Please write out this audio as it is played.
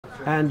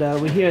and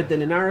we're here at the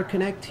Linaro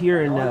Connect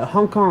here in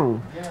Hong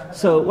Kong.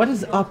 So what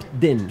is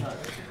OptDyn?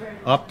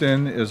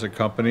 OptDyn is a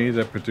company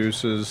that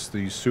produces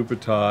the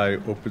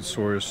Subutai open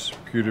source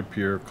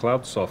peer-to-peer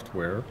cloud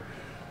software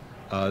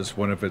as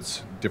one of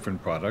its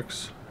different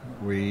products.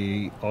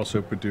 We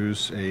also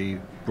produce a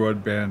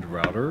broadband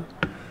router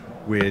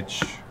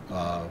which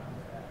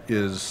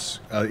is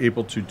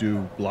able to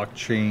do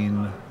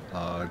blockchain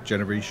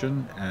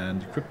generation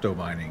and crypto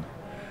mining.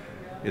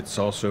 It's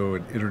also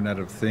an Internet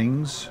of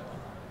Things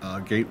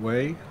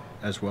gateway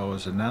as well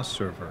as a NAS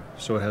server,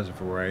 so it has a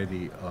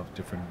variety of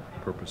different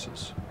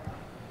purposes.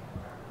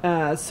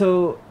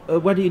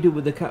 What do you do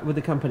with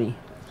the company?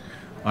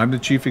 I'm the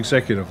Chief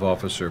Executive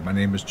Officer. My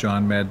name is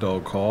John Mad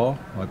Dog Call.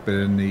 I've been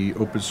in the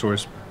open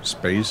source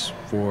space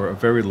for a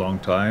very long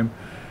time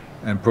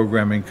and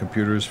programming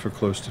computers for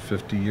close to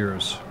 50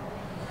 years.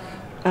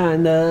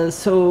 And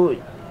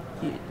so,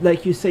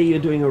 like you say, you're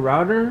doing a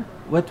router.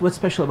 What's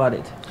special about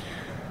it?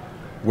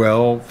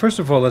 Well, first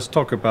of all, let's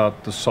talk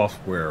about the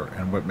software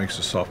and what makes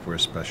the software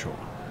special.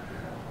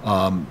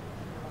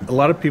 A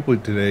lot of people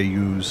today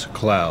use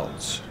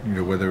clouds,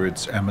 whether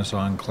it's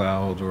Amazon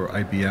Cloud or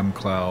IBM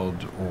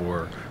Cloud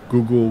or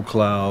Google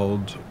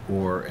Cloud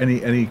or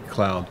any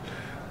cloud.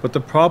 But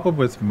the problem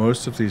with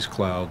most of these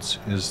clouds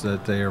is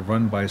that they are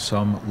run by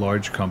some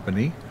large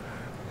company,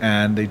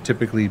 and they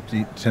typically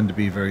tend to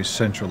be very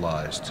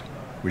centralized,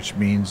 which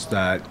means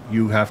that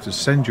you have to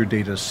send your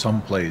data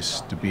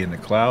someplace to be in the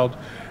cloud,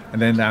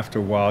 and then after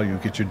a while you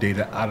get your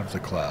data out of the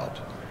cloud.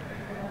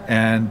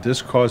 And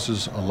this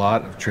causes a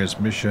lot of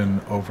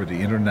transmission over the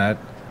internet.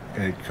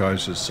 It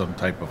causes some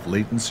type of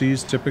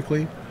latencies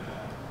typically.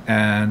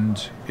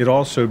 And it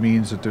also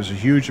means that there's a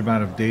huge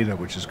amount of data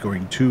which is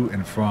going to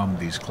and from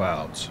these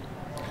clouds.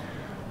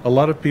 A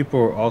lot of people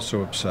are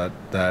also upset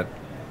that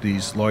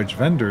these large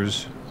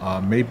vendors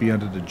may be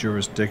under the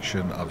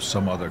jurisdiction of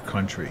some other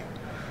country.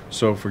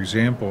 So for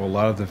example, a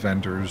lot of the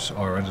vendors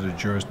are under the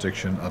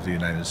jurisdiction of the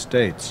United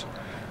States.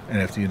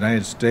 And if the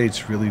United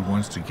States really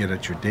wants to get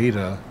at your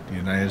data, the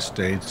United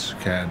States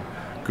can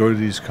go to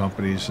these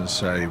companies and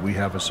say, we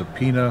have a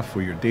subpoena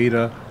for your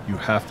data, you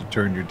have to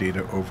turn your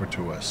data over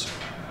to us.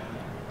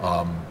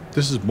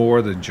 This is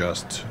more than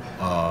just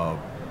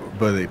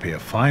whether they pay a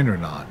fine or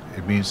not.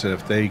 It means that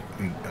if they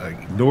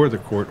ignore the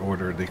court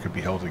order, they could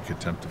be held in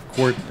contempt of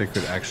court, they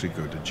could actually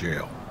go to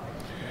jail.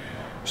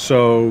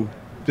 So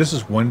this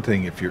is one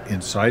thing. If you're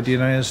inside the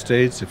United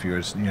States, if you're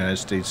a United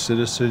States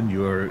citizen,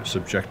 you are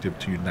subjected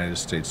to United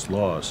States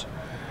laws,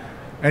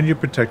 and you're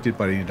protected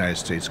by the United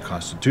States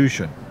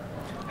Constitution.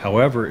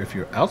 However, if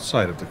you're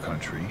outside of the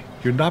country,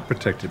 you're not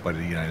protected by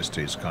the United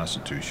States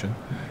Constitution,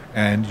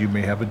 and you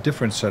may have a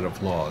different set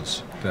of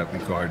laws that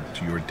regard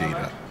to your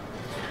data.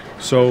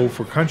 So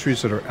for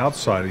countries that are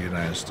outside of the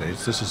United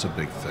States, this is a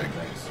big thing.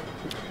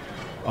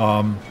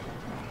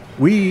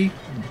 We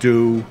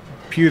do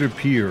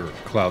peer-to-peer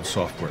cloud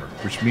software,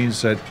 which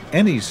means that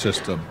any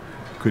system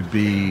could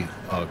be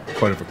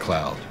part of a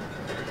cloud.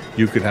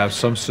 You could have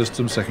some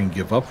systems that can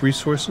give up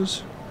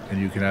resources,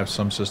 and you can have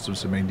some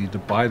systems that may need to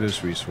buy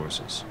those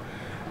resources.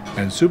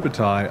 And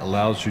Subutai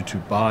allows you to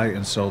buy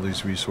and sell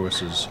these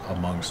resources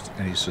amongst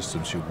any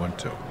systems you want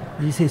to.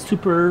 Did you say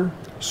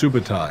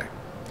Subutai.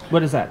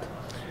 What is that?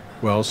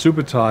 Well,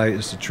 Subutai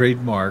is the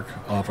trademark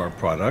of our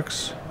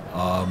products.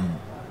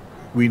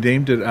 We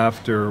named it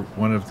after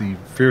one of the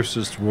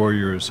fiercest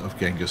warriors of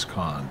Genghis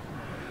Khan.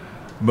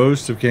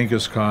 Most of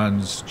Genghis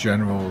Khan's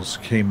generals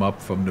came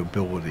up from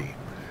nobility,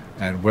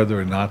 and whether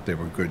or not they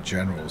were good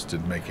generals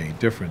didn't make any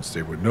difference.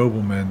 They were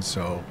noblemen,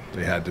 so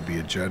they had to be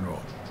a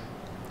general.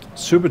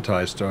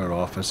 Subutai started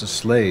off as a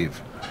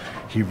slave.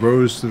 He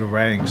rose to the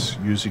ranks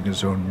using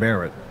his own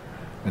merit,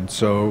 and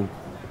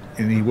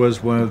he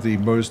was one of the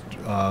most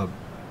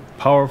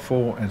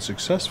powerful and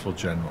successful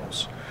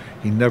generals.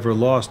 He never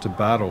lost a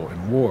battle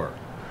in war.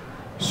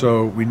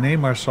 So we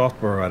name our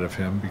software out of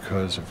him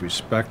because of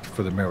respect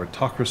for the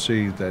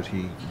meritocracy that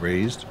he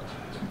raised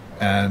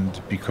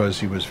and because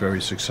he was very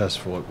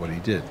successful at what he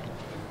did.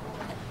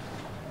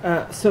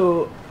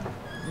 So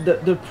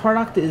the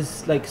product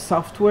is like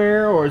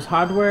software or is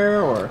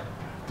hardware or?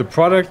 The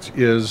product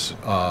is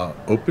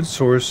open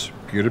source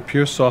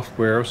peer-to-peer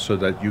software so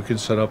that you can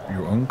set up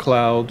your own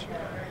cloud.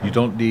 You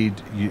don't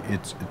need,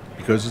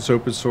 because it's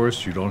open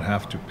source, you don't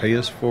have to pay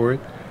us for it.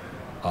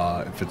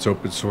 If it's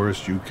open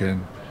source, you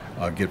can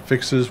get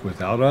fixes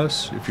without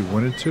us if you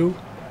wanted to,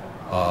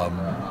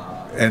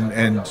 and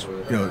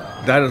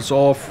that is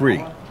all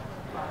free,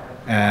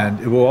 and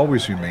it will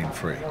always remain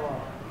free.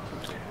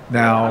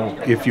 Now,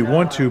 if you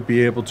want to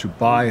be able to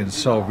buy and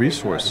sell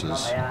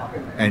resources,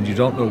 and you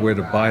don't know where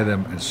to buy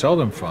them and sell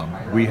them from,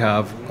 we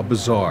have a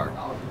Bazaar.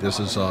 This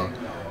is a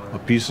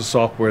piece of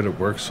software that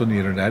works on the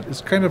internet.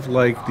 It's kind of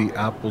like the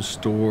Apple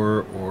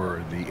Store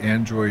or the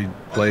Android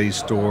Play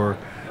Store,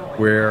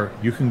 where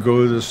you can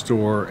go to the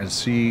store and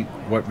see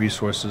what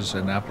resources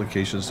and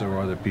applications there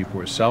are that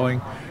people are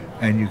selling,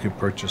 and you can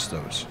purchase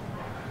those.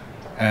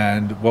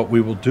 And what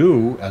we will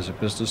do as a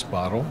business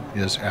model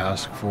is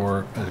ask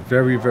for a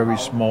very, very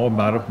small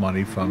amount of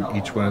money from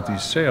each one of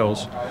these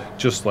sales,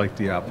 just like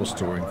the Apple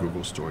Store and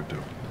Google Store do.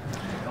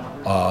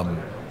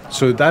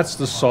 So that's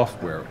the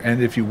software.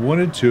 And if you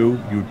wanted to,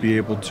 you would be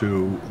able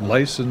to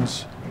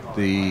license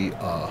the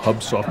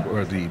Hub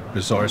software, the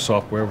Bazaar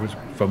software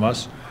from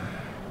us,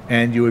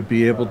 and you would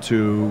be able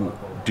to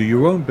do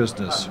your own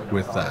business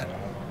with that.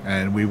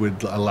 And we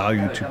would allow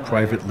you to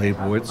private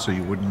label it, so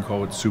you wouldn't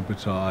call it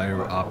Subutai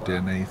or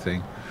OptDyn,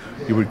 anything.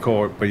 You would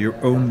call it by your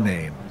own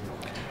name.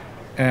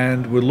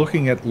 And we're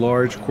looking at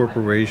large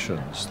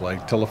corporations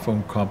like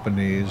telephone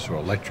companies or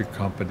electric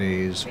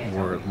companies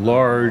or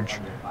large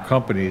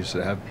companies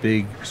that have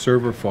big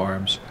server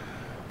farms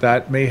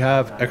that may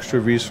have extra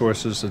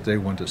resources that they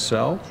want to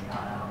sell,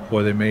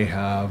 or they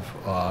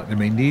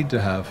may need to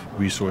have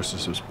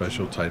resources of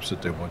special types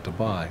that they want to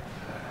buy.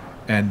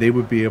 And they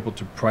would be able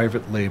to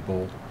private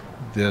label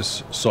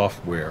this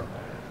software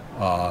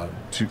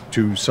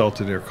to sell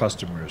to their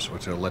customers or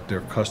to let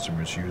their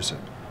customers use it.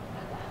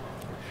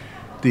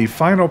 The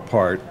final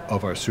part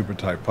of our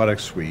Subutai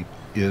product suite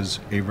is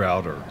a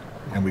router,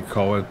 and we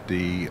call it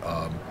the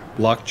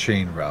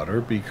blockchain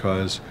router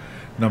because,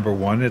 number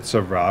one, it's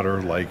a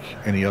router like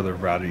any other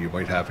router you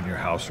might have in your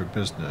house or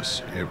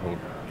business. It will,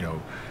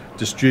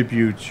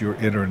 distribute your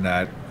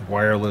internet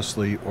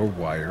wirelessly or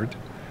wired.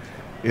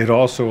 It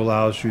also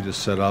allows you to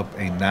set up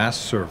a NAS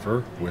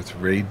server with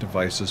RAID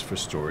devices for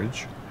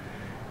storage.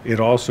 It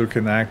also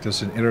can act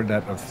as an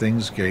Internet of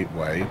Things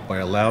gateway by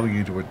allowing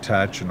you to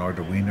attach an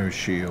Arduino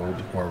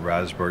Shield or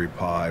Raspberry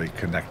Pi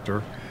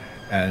connector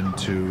and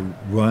to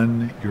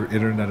run your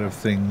Internet of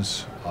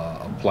Things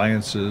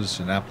appliances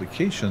and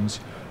applications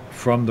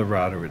from the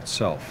router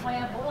itself.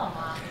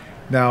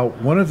 Now,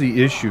 one of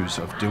the issues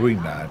of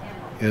doing that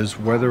is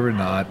whether or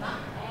not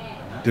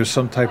there's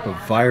some type of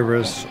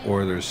virus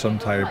or there's some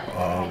type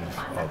of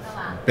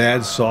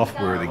bad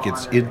software that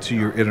gets into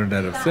your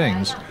Internet of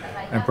Things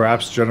and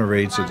perhaps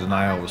generates a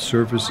denial of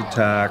service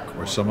attack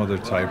or some other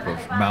type of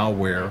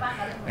malware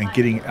and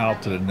getting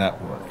out to the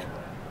network.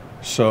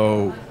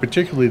 So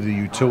particularly the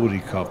utility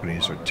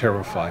companies are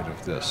terrified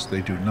of this.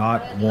 They do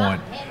not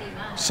want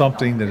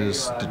something that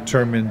is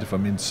determined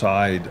from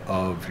inside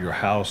of your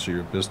house or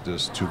your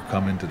business to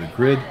come into the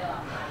grid.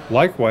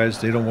 Likewise,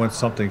 they don't want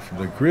something from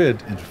the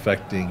grid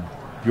infecting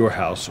your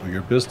house or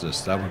your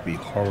business. That would be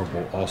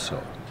horrible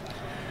also.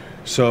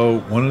 So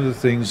one of the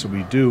things that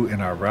we do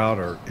in our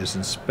router is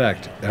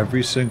inspect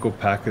every single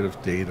packet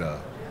of data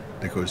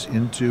that goes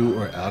into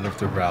or out of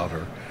the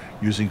router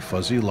using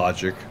fuzzy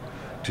logic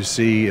to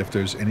see if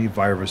there's any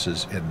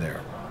viruses in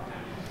there.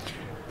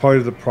 Part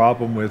of the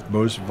problem with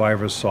most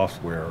virus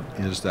software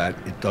is that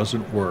it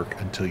doesn't work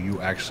until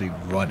you actually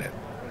run it.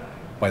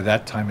 By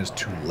that time, it's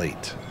too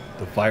late.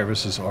 The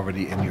virus is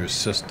already in your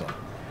system.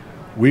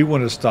 We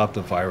want to stop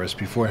the virus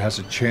before it has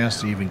a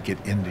chance to even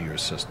get into your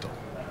system.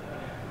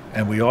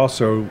 And we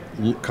also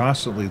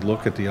constantly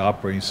look at the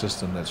operating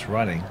system that's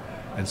running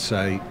and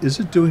say, is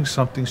it doing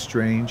something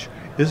strange?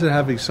 Is it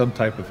having some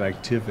type of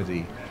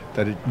activity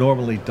that it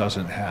normally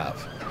doesn't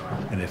have?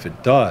 And if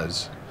it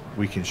does,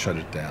 we can shut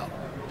it down.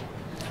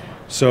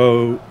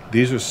 So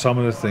these are some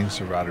of the things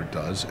the router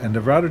does. And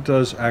the router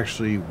does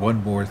actually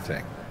one more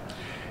thing.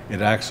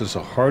 It acts as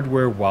a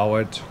hardware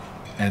wallet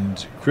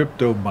and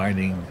crypto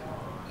mining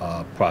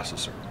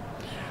processor.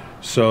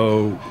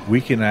 So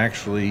we can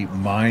actually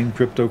mine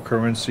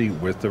cryptocurrency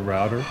with the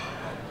router.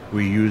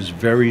 We use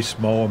very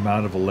small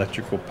amount of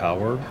electrical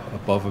power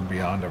above and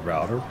beyond the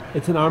router.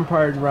 It's an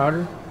ARM-powered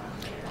router?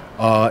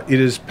 It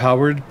is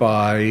powered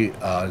by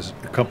a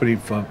company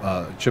from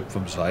chip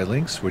from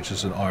Xilinx, which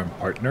is an ARM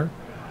partner.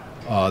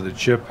 The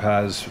chip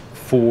has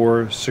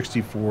 4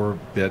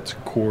 64-bit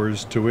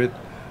cores to it.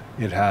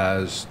 It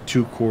has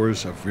 2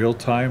 cores of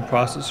real-time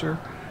processor.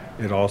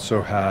 It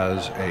also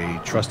has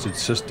a trusted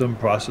system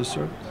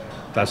processor.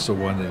 That's the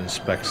one that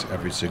inspects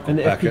every single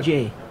packet. And the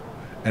FPGA.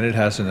 And it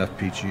has an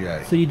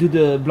FPGA. So you do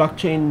the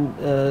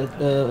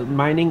blockchain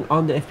mining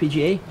on the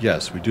FPGA?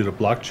 Yes, we do the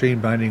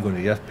blockchain mining on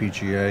the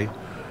FPGA,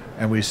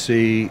 and we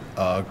see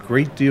a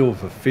great deal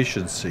of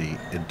efficiency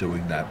in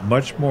doing that.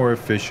 Much more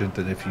efficient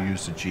than if you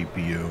used a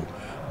GPU.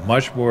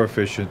 Much more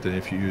efficient than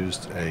if you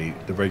used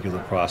the regular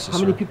processor. How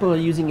many people are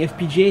using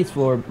FPGAs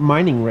for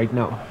mining right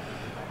now?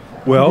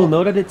 Well, people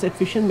know that it's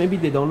efficient. Maybe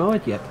they don't know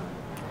it yet.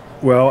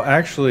 Well,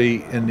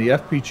 actually, in the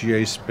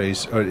FPGA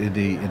space, or in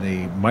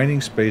the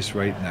mining space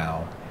right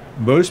now,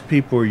 most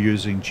people are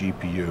using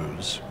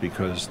GPUs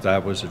because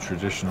that was a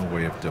traditional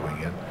way of doing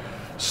it.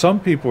 Some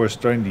people are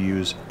starting to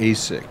use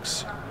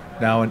ASICs.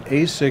 Now, an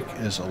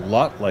ASIC is a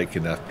lot like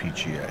an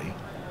FPGA,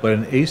 but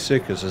an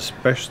ASIC is a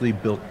specially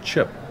built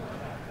chip.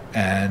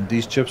 And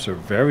these chips are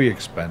very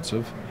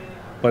expensive,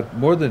 but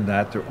more than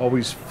that, they're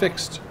always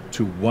fixed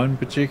to one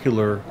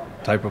particular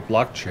type of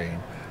blockchain,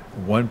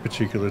 one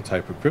particular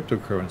type of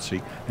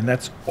cryptocurrency, and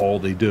that's all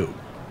they do.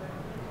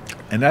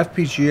 An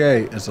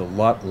FPGA is a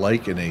lot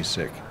like an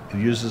ASIC. It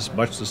uses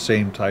much the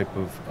same type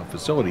of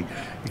facility,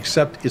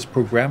 except it's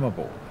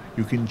programmable.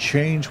 You can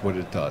change what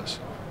it does.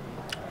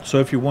 So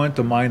if you want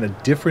to mine a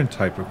different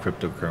type of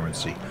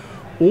cryptocurrency,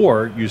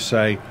 or you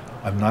say,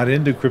 I'm not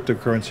into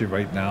cryptocurrency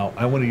right now,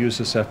 I want to use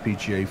this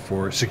FPGA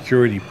for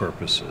security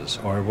purposes,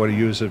 or I want to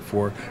use it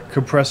for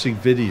compressing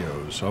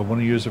videos, or I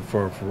want to use it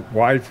for a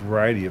wide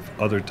variety of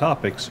other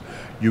topics,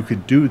 you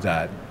could do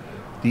that.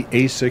 The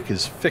ASIC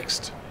is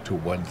fixed to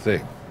one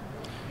thing.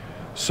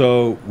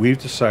 So we've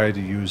decided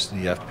to use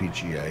the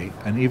FPGA,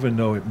 and even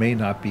though it may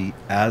not be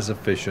as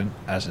efficient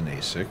as an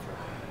ASIC,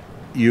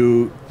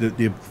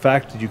 the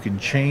fact that you can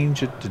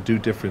change it to do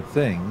different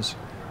things,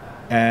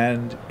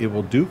 and it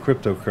will do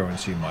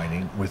cryptocurrency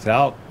mining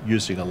without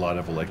using a lot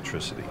of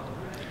electricity.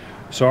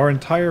 So our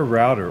entire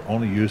router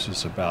only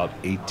uses about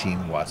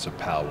 18 watts of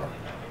power.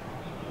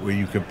 When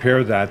you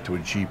compare that to a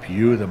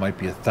GPU that might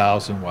be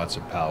 1,000 watts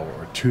of power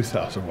or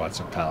 2,000 watts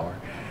of power,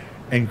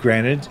 and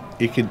granted,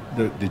 the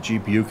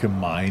GPU can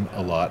mine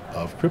a lot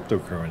of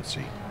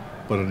cryptocurrency,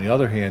 but on the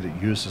other hand,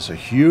 it uses a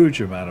huge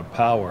amount of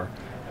power,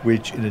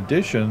 which in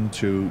addition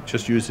to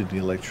just using the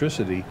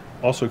electricity,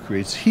 also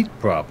creates heat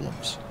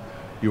problems.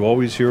 You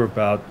always hear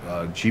about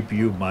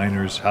GPU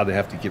miners, how they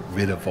have to get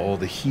rid of all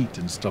the heat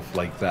and stuff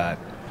like that.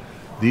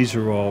 These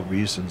are all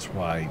reasons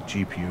why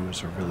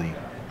GPUs are really,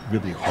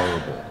 really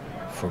horrible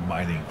for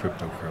mining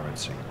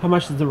cryptocurrency. How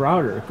much is the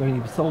router going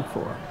to be sold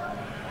for?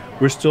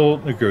 We're still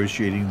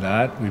negotiating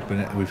that.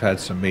 We've had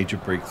some major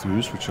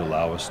breakthroughs which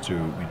allow us to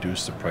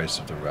reduce the price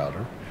of the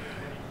router.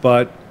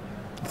 But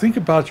think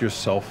about your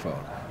cell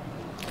phone.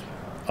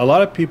 A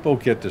lot of people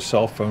get their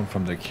cell phone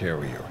from the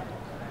carrier.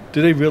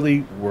 Do they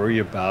really worry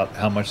about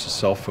how much the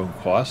cell phone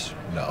costs?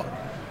 No.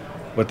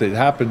 What that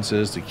happens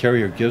is the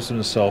carrier gives them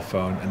a cell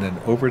phone, and then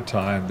over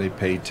time they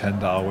pay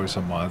 $10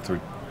 a month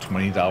or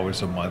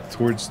 $20 a month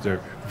towards their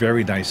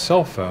very nice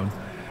cell phone,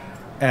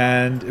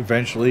 and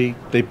eventually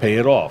they pay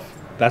it off.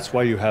 That's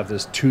why you have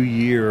this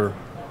 2-year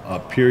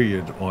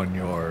period on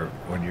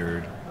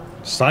your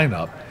sign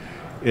up.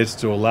 It's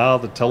to allow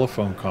the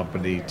telephone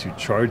company to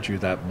charge you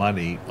that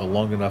money a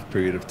long enough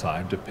period of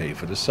time to pay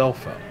for the cell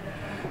phone.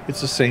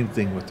 It's the same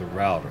thing with the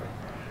router.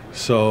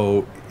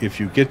 So if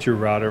you get your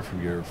router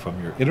from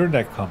your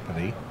internet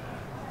company,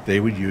 they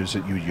would use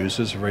it, you use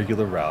it as a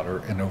regular router,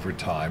 and over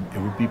time it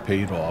would be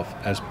paid off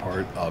as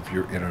part of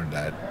your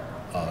internet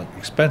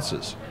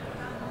expenses.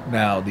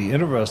 Now, the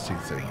interesting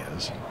thing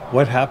is,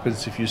 what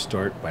happens if you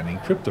start mining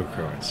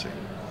cryptocurrency?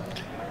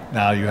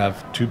 Now you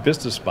have two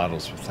business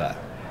models with that.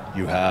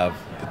 You have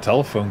the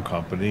telephone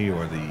company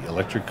or the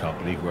electric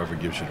company, whoever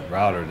gives you the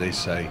router, they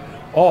say,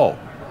 oh,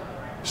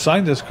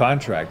 sign this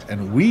contract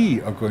and we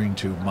are going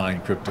to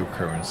mine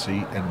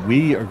cryptocurrency and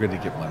we are going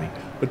to get money,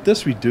 but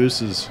this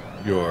reduces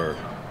your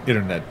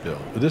internet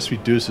bill, or this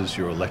reduces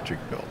your electric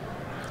bill.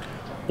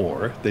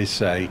 Or they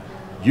say,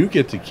 you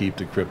get to keep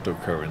the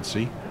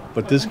cryptocurrency,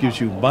 but this gives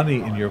you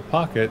money in your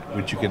pocket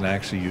which you can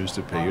actually use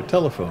to pay your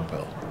telephone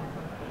bill.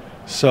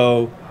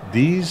 So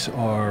these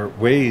are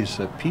ways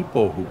that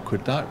people who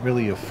could not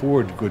really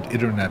afford good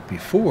internet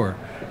before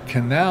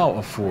can now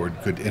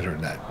afford good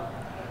internet,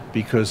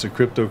 because the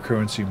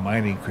cryptocurrency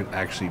mining could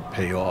actually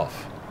pay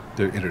off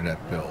their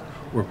internet bill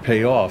or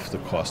pay off the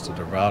cost of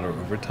the router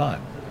over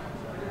time.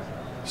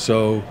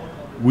 So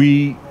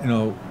we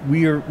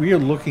are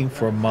looking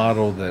for a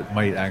model that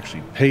might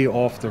actually pay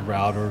off the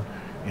router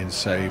in,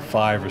 say,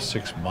 5 or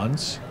 6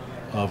 months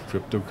of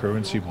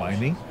cryptocurrency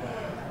mining.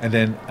 And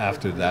then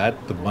after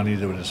that, the money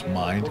that is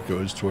mined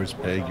goes towards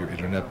paying your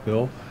internet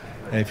bill.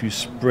 And if you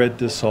spread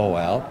this all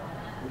out,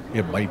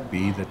 it might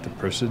be that the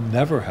person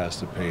never has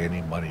to pay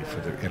any money for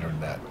their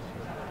internet,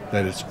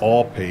 that it's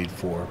all paid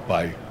for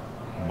by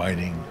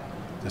mining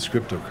this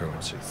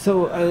cryptocurrency.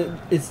 So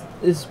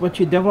is what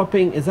you're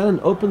developing, is that an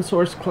open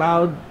source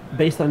cloud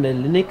based on the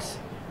Linux?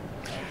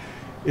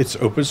 It's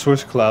open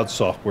source cloud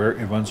software.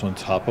 It runs on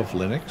top of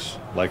Linux,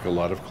 like a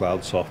lot of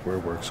cloud software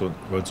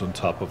runs on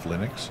top of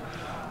Linux.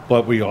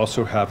 But we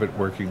also have it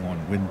working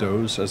on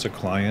Windows as a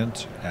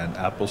client and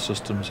Apple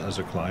systems as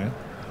a client.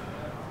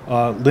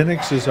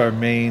 Linux is our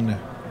main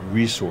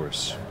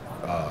resource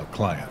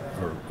client,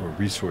 or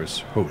resource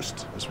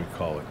host, as we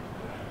call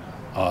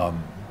it.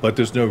 But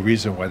there's no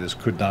reason why this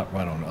could not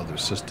run on other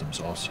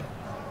systems also.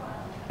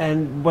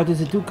 And what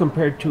does it do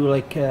compared to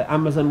like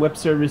Amazon Web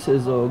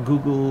Services or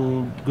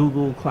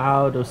Google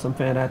Cloud or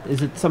something like that?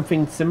 Is it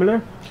something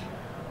similar?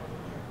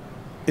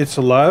 It's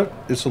a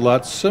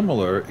lot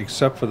similar,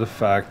 except for the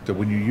fact that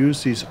when you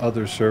use these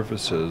other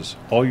services,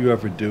 all you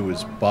ever do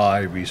is buy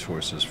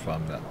resources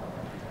from them.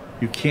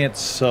 You can't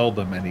sell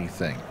them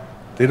anything.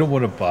 They don't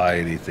want to buy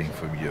anything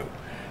from you.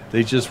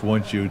 They just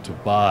want you to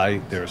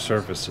buy their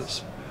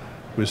services.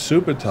 With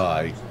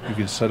Subutai, you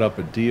can set up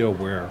a deal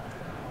where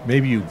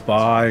maybe you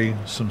buy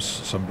some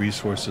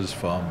resources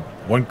from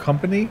one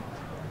company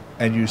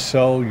and you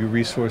sell your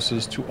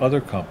resources to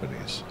other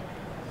companies.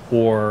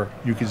 Or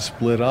you can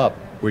split up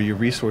where your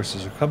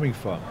resources are coming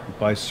from. You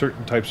buy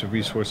certain types of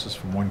resources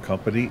from one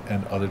company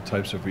and other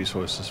types of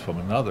resources from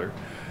another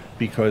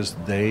because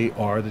they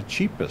are the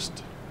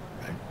cheapest.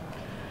 Right?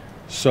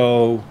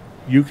 So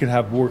you can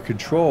have more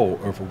control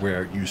over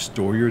where you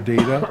store your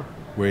data,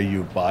 where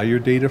you buy your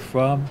data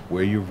from,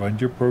 where you run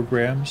your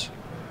programs.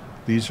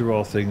 These are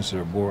all things that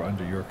are more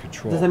under your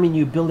control. Does that mean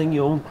you're building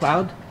your own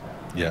cloud?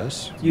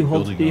 Yes. Do you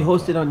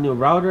host it on your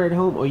router at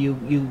home, or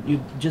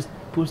you just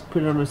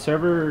put it on a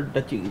server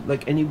that you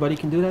like anybody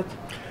can do that?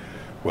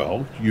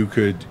 Well, you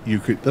could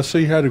let's say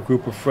you had a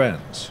group of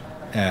friends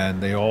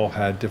and they all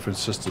had different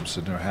systems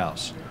in their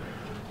house.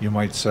 You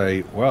might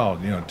say, well,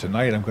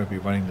 tonight I'm going to be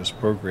running this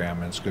program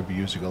and it's going to be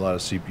using a lot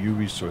of CPU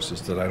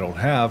resources that I don't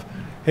have.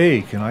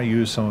 Hey, can I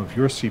use some of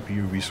your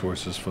CPU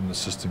resources from the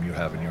system you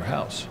have in your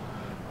house?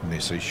 And they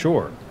say,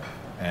 sure.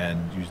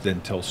 And you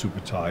then tell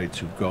Subutai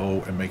to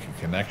go and make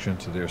a connection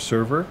to their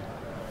server,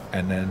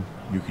 and then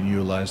you can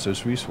utilize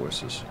those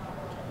resources.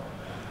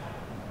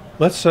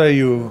 Let's say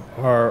you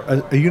are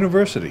a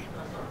university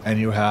and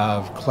you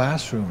have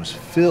classrooms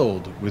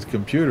filled with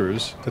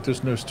computers that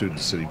there's no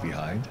students sitting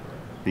behind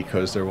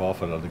because they're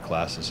off at other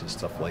classes and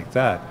stuff like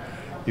that.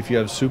 If you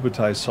have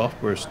Subutai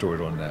software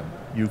stored on them,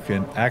 you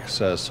can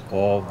access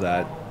all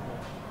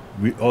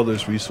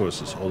those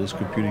resources, all those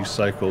computing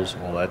cycles,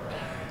 all that,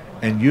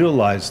 and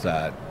utilize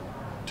that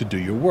to do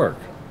your work.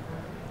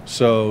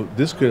 So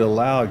this could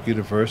allow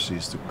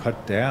universities to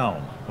cut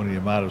down on the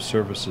amount of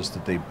services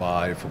that they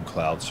buy from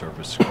cloud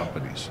service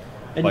companies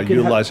by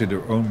utilizing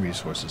their own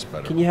resources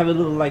better. Can you have a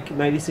little like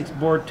 96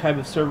 board type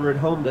of server at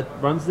home that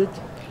runs it?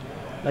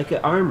 Like an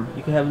ARM?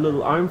 You can have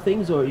little ARM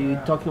things, or are you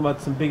talking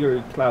about some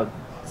bigger cloud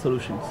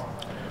solutions?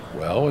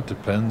 Well, it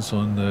depends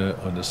on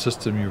the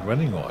system you're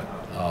running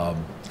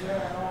on.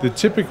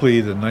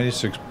 Typically, the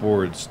 96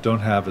 boards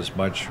don't have as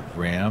much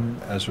RAM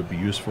as would be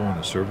useful in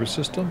a server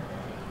system.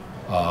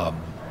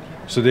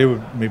 So they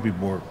would maybe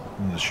more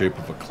in the shape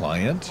of a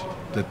client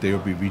that they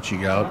would be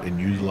reaching out and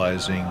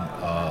utilizing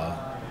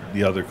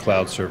the other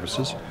cloud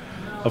services.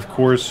 Of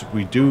course,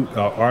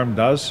 ARM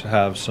does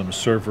have some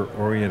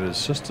server-oriented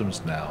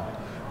systems now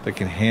that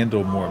can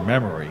handle more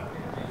memory.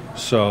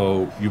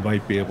 So you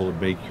might be able to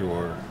make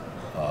your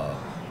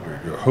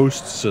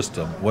host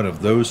system one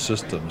of those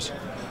systems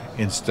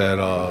instead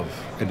of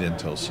an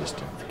Intel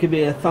system. It could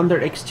be a Thunder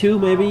X2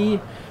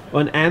 maybe,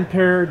 or an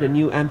Ampere, the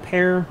new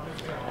Ampere,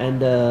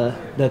 and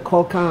the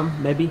Qualcomm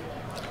maybe.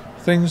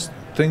 Things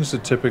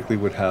that typically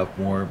would have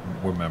more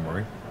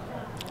memory.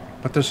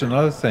 But there's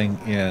another thing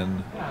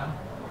in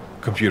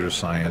computer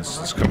science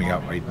that's coming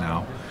out right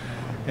now,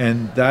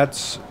 and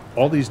that's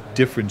all these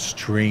different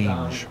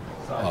strange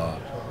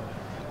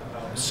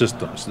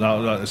systems. Now,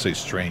 not to say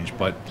strange,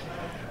 but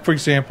for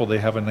example, they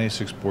have a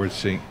 96 board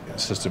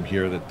system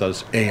here that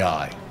does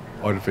AI,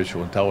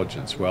 artificial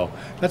intelligence. Well,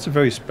 that's a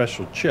very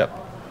special chip,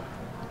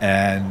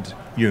 and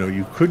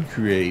you could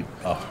create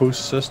a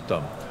host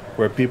system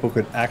where people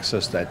could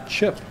access that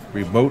chip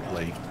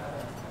remotely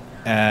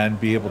and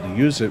be able to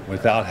use it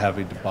without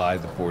having to buy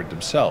the board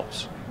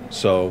themselves.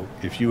 So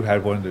if you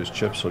had one of those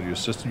chips on your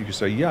system, you could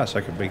say, yes,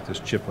 I can make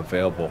this chip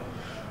available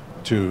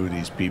to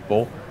these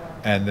people,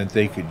 and then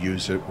they could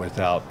use it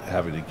without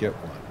having to get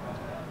one.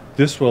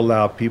 This will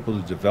allow people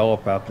to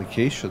develop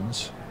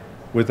applications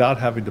without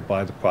having to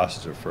buy the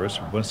processor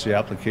first. Once the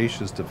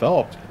application is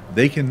developed,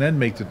 they can then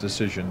make the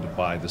decision to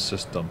buy the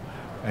system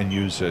and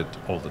use it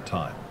all the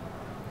time.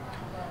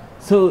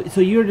 So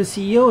you're the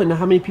CEO, and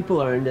how many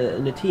people are in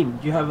the team?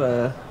 Do you have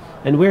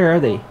and where are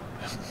they?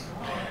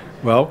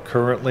 Well,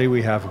 currently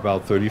we have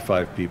about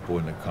 35 people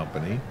in the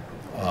company,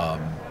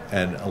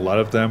 and a lot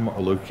of them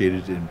are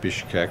located in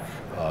Bishkek.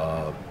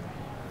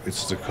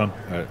 It's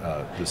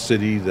the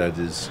city that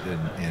is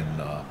in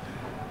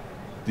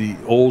the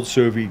old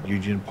Soviet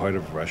Union part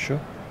of Russia.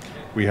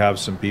 We have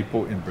some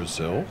people in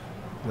Brazil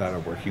that are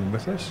working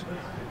with us.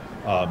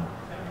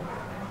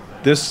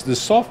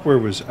 This software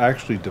was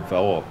actually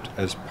developed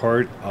as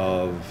part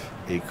of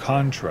a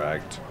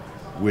contract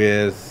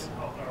with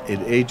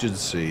an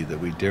agency that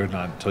we dare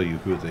not tell you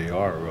who they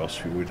are, or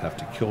else we would have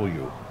to kill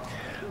you.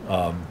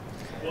 And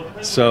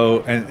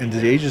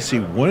the agency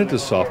wanted the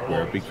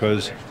software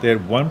because they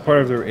had one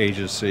part of their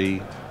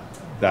agency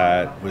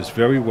that was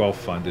very well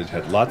funded,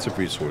 had lots of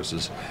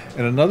resources,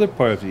 and another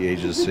part of the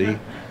agency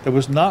that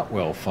was not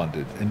well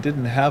funded and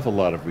didn't have a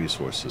lot of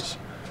resources.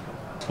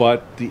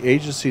 But the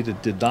agency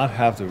that did not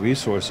have the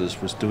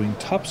resources was doing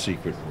top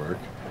secret work,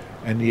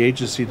 and the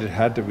agency that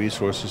had the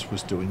resources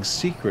was doing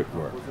secret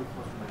work.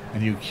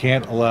 And you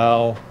can't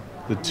allow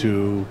the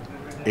two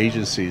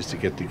agencies to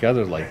get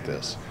together like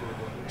this.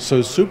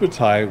 So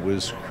Subutai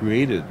was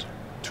created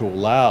to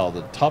allow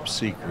the top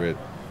secret,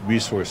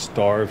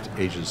 resource-starved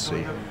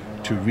agency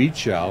to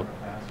reach out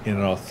in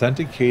an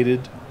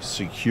authenticated,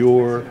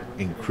 secure,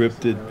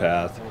 encrypted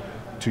path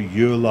to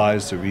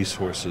utilize the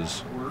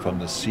resources from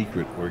the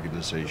secret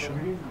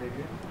organization,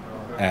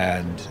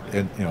 and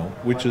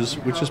which is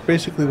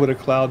basically what a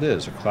cloud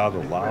is. A cloud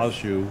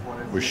allows you,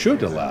 or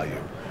should allow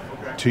you,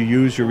 to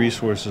use your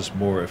resources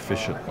more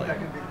efficiently.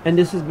 And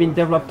this has been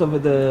developed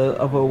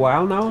over a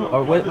while now,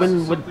 or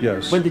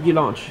Yes. when did you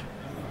launch?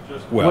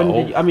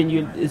 Well,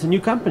 it's a new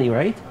company,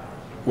 right?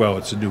 Well,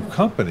 it's a new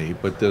company,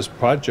 but this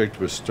project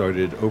was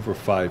started over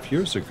 5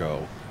 years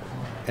ago,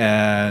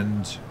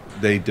 and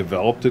they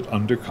developed it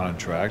under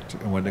contract,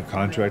 and when the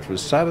contract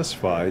was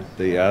satisfied,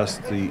 they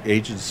asked the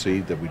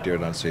agency, that we dare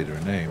not say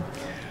their name,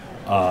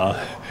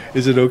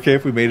 is it okay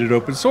if we made it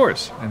open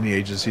source? And the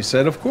agency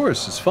said, of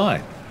course, it's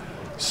fine.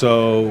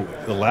 So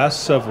the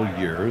last several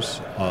years,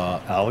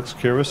 Alex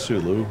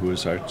Karasulu, who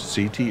is our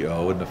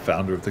CTO and the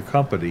founder of the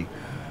company,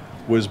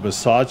 was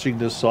massaging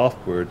the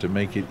software to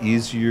make it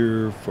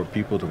easier for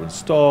people to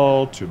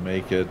install, to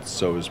make it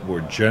so it's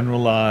more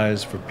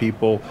generalized for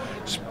people,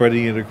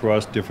 spreading it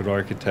across different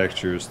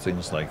architectures,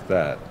 things like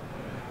that.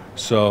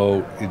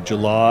 So in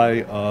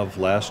July of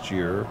last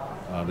year,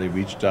 they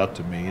reached out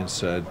to me and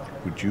said,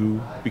 would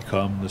you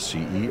become the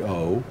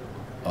CEO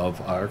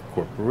of our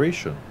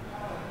corporation?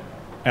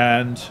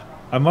 And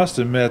I must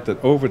admit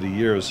that over the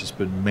years, there's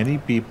been many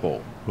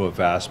people who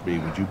have asked me,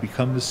 would you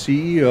become the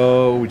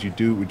CEO?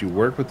 Would you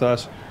work with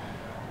us?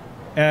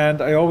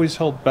 And I always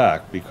held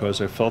back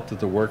because I felt that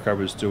the work I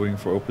was doing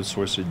for open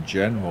source in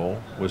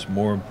general was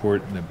more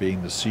important than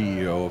being the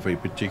CEO of a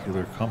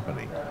particular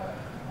company.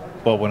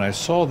 But when I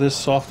saw this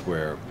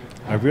software,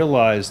 I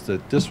realized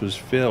that this was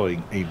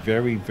filling a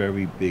very,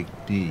 very big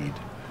need.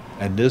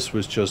 And this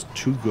was just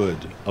too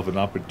good of an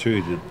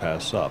opportunity to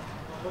pass up.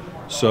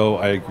 So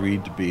I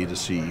agreed to be the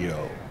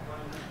CEO.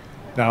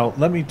 Now,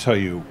 let me tell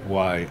you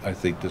why I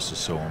think this is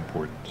so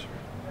important.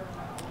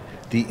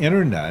 The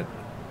internet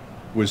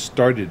was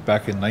started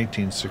back in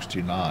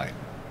 1969,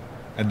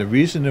 and the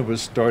reason it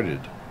was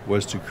started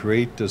was to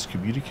create this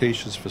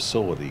communications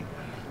facility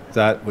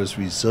that was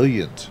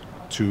resilient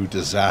to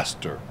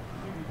disaster,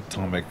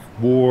 atomic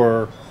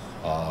war,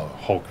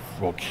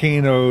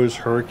 volcanoes,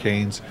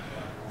 hurricanes,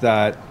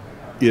 that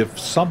if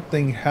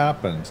something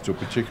happens to a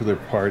particular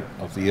part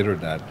of the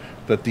internet,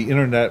 that the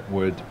internet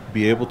would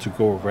be able to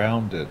go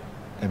around it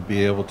and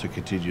be able to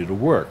continue to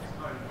work.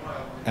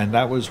 And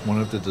that was one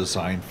of the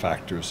design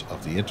factors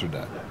of the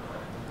internet.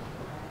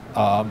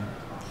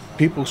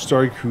 People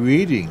started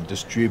creating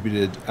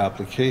distributed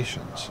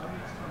applications.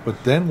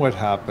 But then what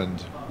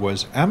happened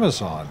was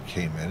Amazon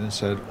came in and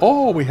said,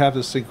 oh, we have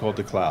this thing called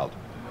the cloud.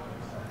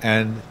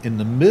 And in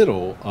the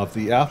middle of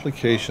the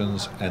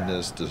applications and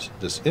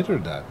this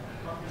internet,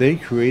 they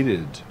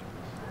created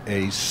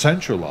a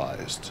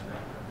centralized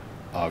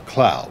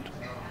cloud.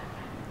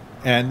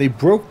 And they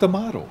broke the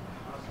model.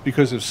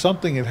 Because if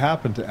something had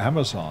happened to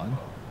Amazon,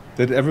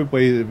 then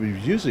everybody that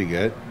was using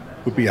it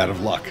would be out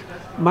of luck.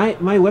 My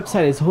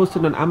website is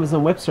hosted on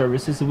Amazon Web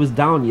Services. It was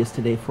down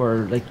yesterday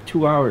for like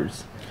 2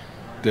 hours.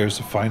 There's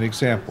a fine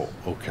example,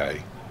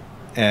 okay.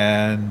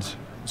 And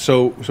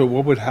so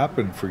what would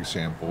happen, for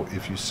example,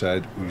 if you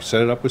set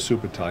it up with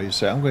Subutai, you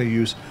say, I'm going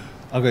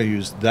to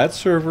use that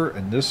server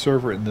and this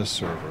server and this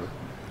server.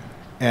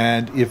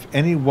 And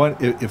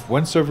if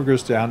one server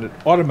goes down, it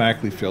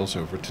automatically fails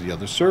over to the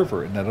other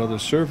server, and that other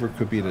server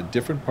could be in a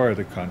different part of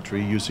the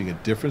country using a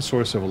different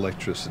source of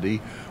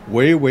electricity,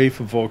 way away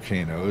from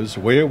volcanoes,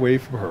 way away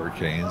from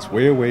hurricanes,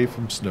 way away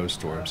from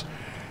snowstorms,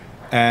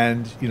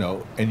 and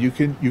you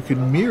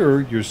can mirror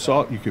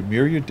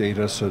your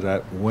data so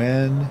that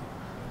when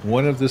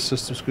one of the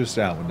systems goes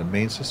down, when the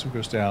main system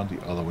goes down,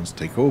 the other ones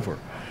take over.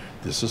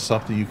 This is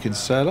something you can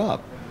set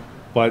up,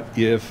 but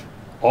if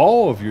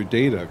all of your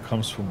data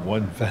comes from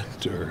one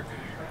vendor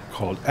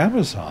called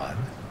Amazon,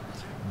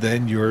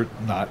 then you're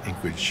not in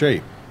good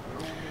shape.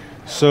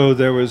 So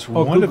there was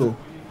or one Google.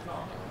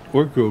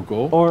 or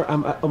Google or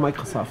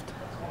Microsoft.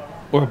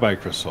 Or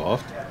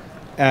Microsoft.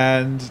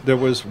 And there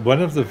was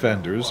one of the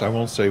vendors, I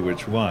won't say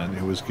which one,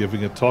 who was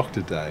giving a talk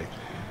today,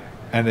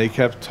 and they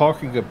kept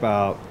talking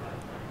about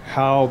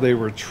how they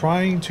were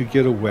trying to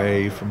get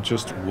away from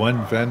just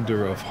one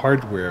vendor of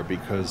hardware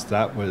because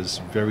that was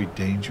very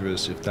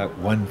dangerous if that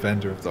one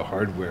vendor of the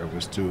hardware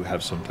was to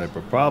have some type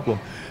of problem.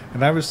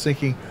 And I was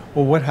thinking,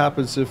 well, what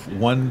happens if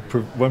one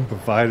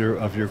provider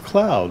of your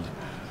cloud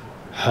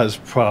has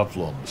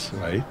problems,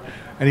 right?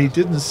 And he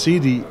didn't see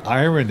the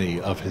irony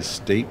of his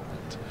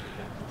statement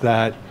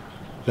that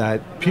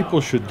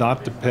people should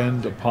not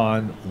depend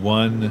upon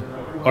one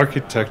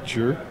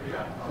architecture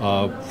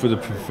for the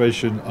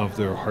provision of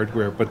their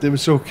hardware, but it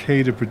was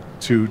okay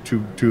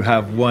to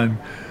have one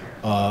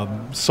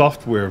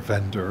software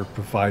vendor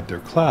provide their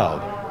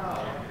cloud.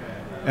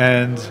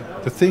 And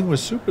the thing with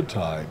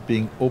Subutai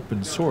being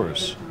open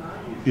source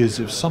is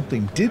if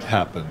something did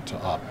happen to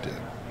OptDyn,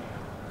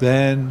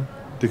 then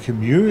the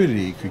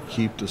community could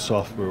keep the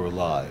software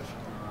alive,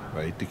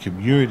 right? The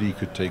community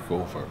could take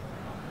over.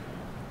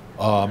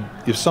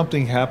 If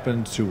something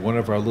happened to one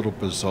of our little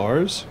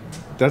bazaars,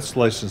 that's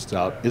licensed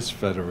out, it's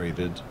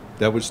federated,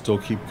 that would still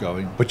keep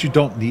going, but you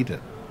don't need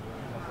it.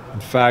 In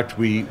fact,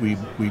 we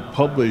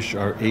publish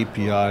our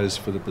APIs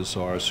for the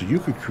Bazaar, so you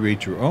could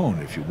create your own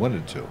if you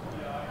wanted to.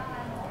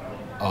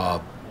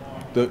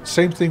 The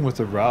same thing with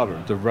the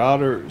router. The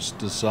router's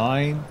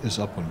design is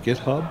up on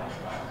GitHub.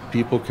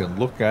 People can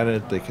look at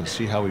it, they can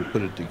see how we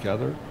put it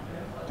together.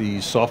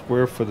 The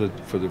software for the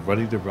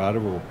running the router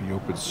will be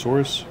open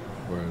source.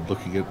 We're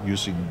looking at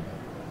using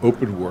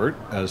OpenWrt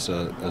as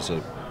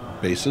a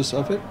basis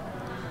of it.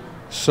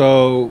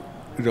 So,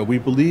 we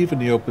believe in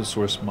the open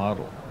source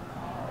model.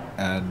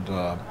 And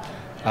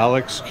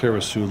Alex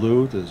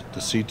Karasulu, the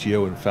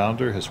CTO and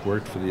founder, has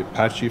worked for the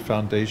Apache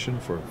Foundation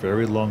for a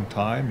very long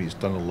time. He's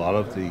done a lot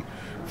of the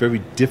very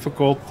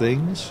difficult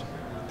things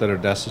that are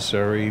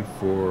necessary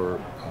for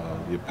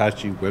the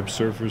Apache web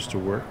servers to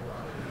work.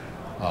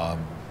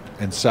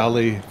 And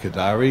Sally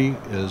Kadari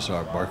is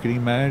our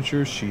marketing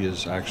manager. She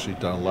has actually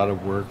done a lot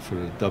of work for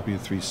the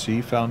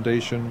W3C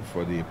Foundation,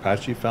 for the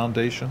Apache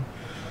Foundation.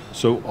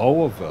 So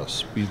all of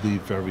us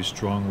believe very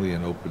strongly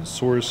in open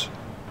source,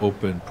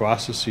 open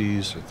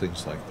processes, or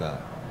things like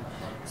that.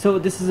 So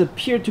this is a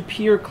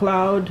peer-to-peer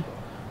cloud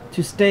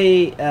to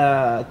stay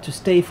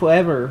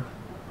forever,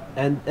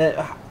 and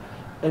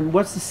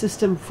what's the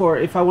system for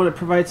if I want to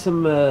provide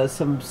some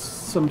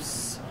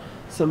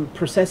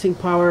processing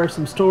power,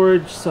 some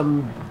storage,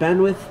 some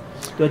bandwidth?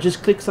 Do I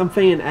just click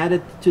something and add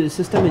it to the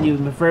system, and you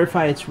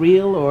verify it's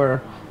real,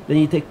 or then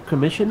you take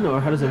commission,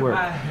 or how does it work?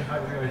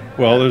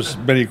 Well, there's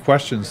many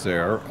questions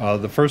there.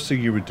 The first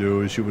thing you would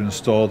do is you would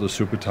install the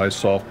Subutai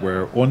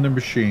software on the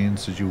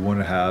machines that you want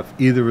to have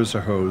either as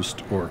a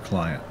host or a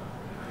client.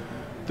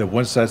 Then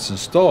once that's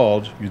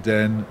installed, you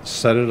then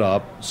set it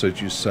up so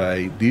that you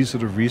say, these are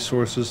the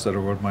resources that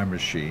are on my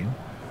machine,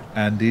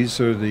 and this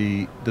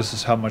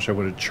is how much I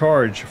want to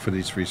charge for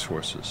these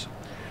resources.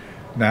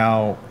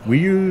 Now, we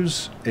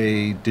use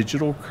a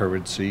digital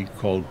currency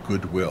called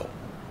Goodwill.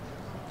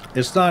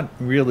 It's not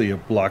really a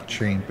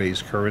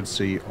blockchain-based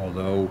currency,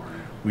 although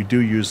we do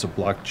use the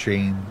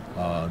blockchain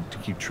to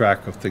keep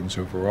track of things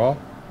overall,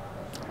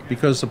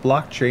 because the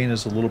blockchain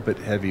is a little bit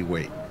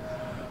heavyweight.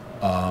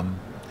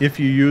 If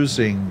you're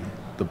using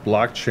the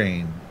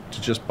blockchain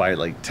to just buy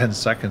like 10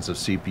 seconds of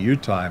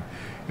CPU time,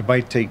 it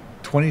might take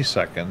 20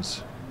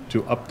 seconds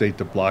to update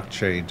the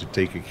blockchain to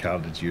take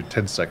account of your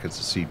 10 seconds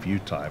of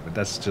CPU time, and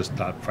that's just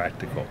not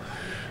practical.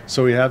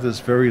 So we have this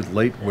very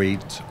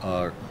lightweight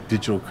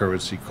digital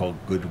currency called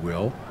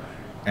Goodwill,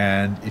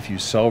 and if you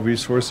sell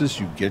resources,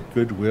 you get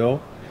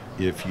Goodwill.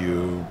 If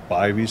you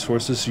buy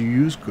resources, you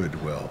use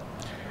Goodwill.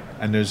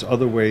 And there's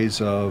other ways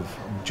of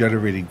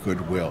generating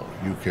Goodwill.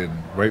 You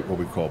can write what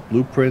we call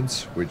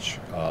blueprints, which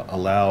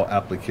allow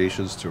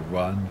applications to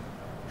run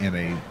in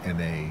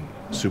a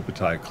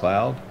Subutai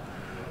cloud.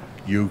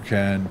 You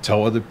can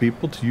tell other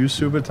people to use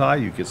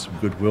Subutai. You get some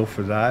goodwill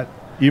for that.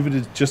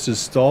 Even just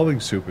installing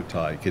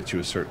Subutai gets you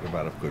a certain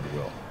amount of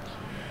goodwill.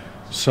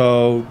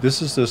 So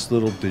this is this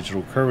little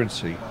digital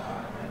currency.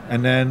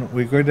 And then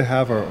we're going to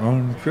have our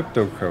own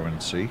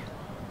cryptocurrency,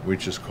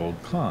 which is called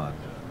Khan.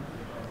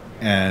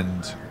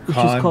 And which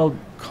is called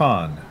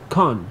Khan.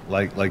 Khan.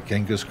 Like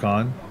Genghis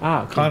Khan.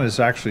 Ah, okay. Khan is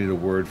actually the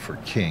word for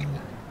king.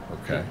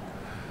 Okay.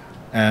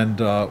 And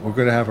we're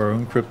going to have our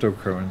own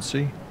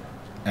cryptocurrency,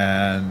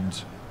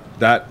 and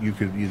that you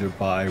could either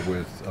buy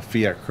with a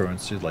fiat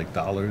currency like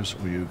dollars,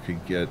 or you could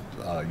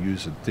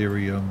use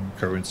Ethereum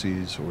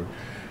currencies, or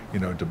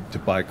to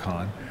buy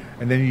Khan.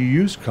 And then you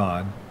use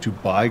Khan to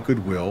buy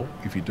goodwill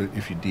if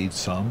you need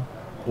some,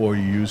 or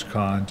you use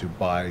Khan to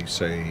buy,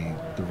 say,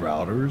 the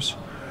routers.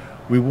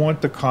 We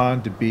want the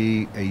Khan to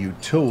be a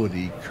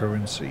utility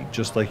currency,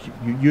 just like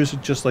you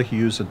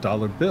use a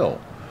dollar bill.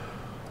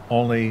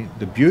 Only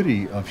the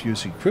beauty of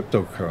using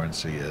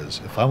cryptocurrency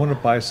is, if I want to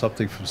buy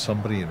something from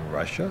somebody in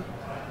Russia,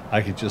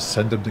 I could just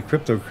send them the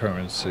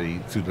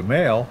cryptocurrency through the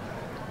mail,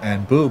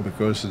 and boom, it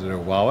goes to their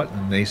wallet,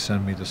 and they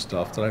send me the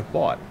stuff that I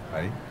bought.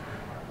 Right?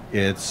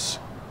 It's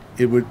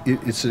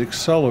an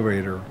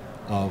accelerator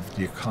of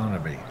the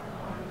economy.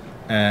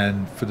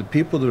 And for the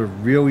people that are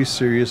really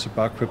serious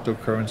about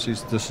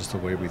cryptocurrencies, this is the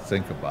way we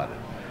think about it.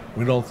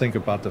 We don't think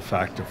about the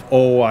fact of,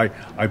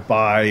 I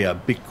buy a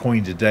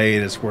Bitcoin today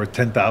and it's worth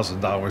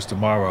 $10,000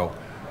 tomorrow.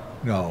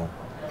 No,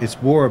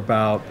 it's more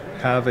about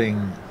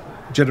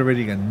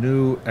generating a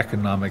new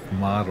economic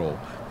model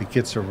that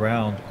gets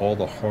around all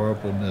the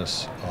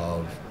horribleness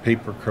of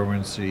paper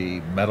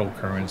currency, metal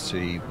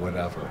currency,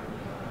 whatever.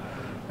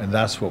 And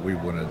that's what we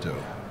want to do.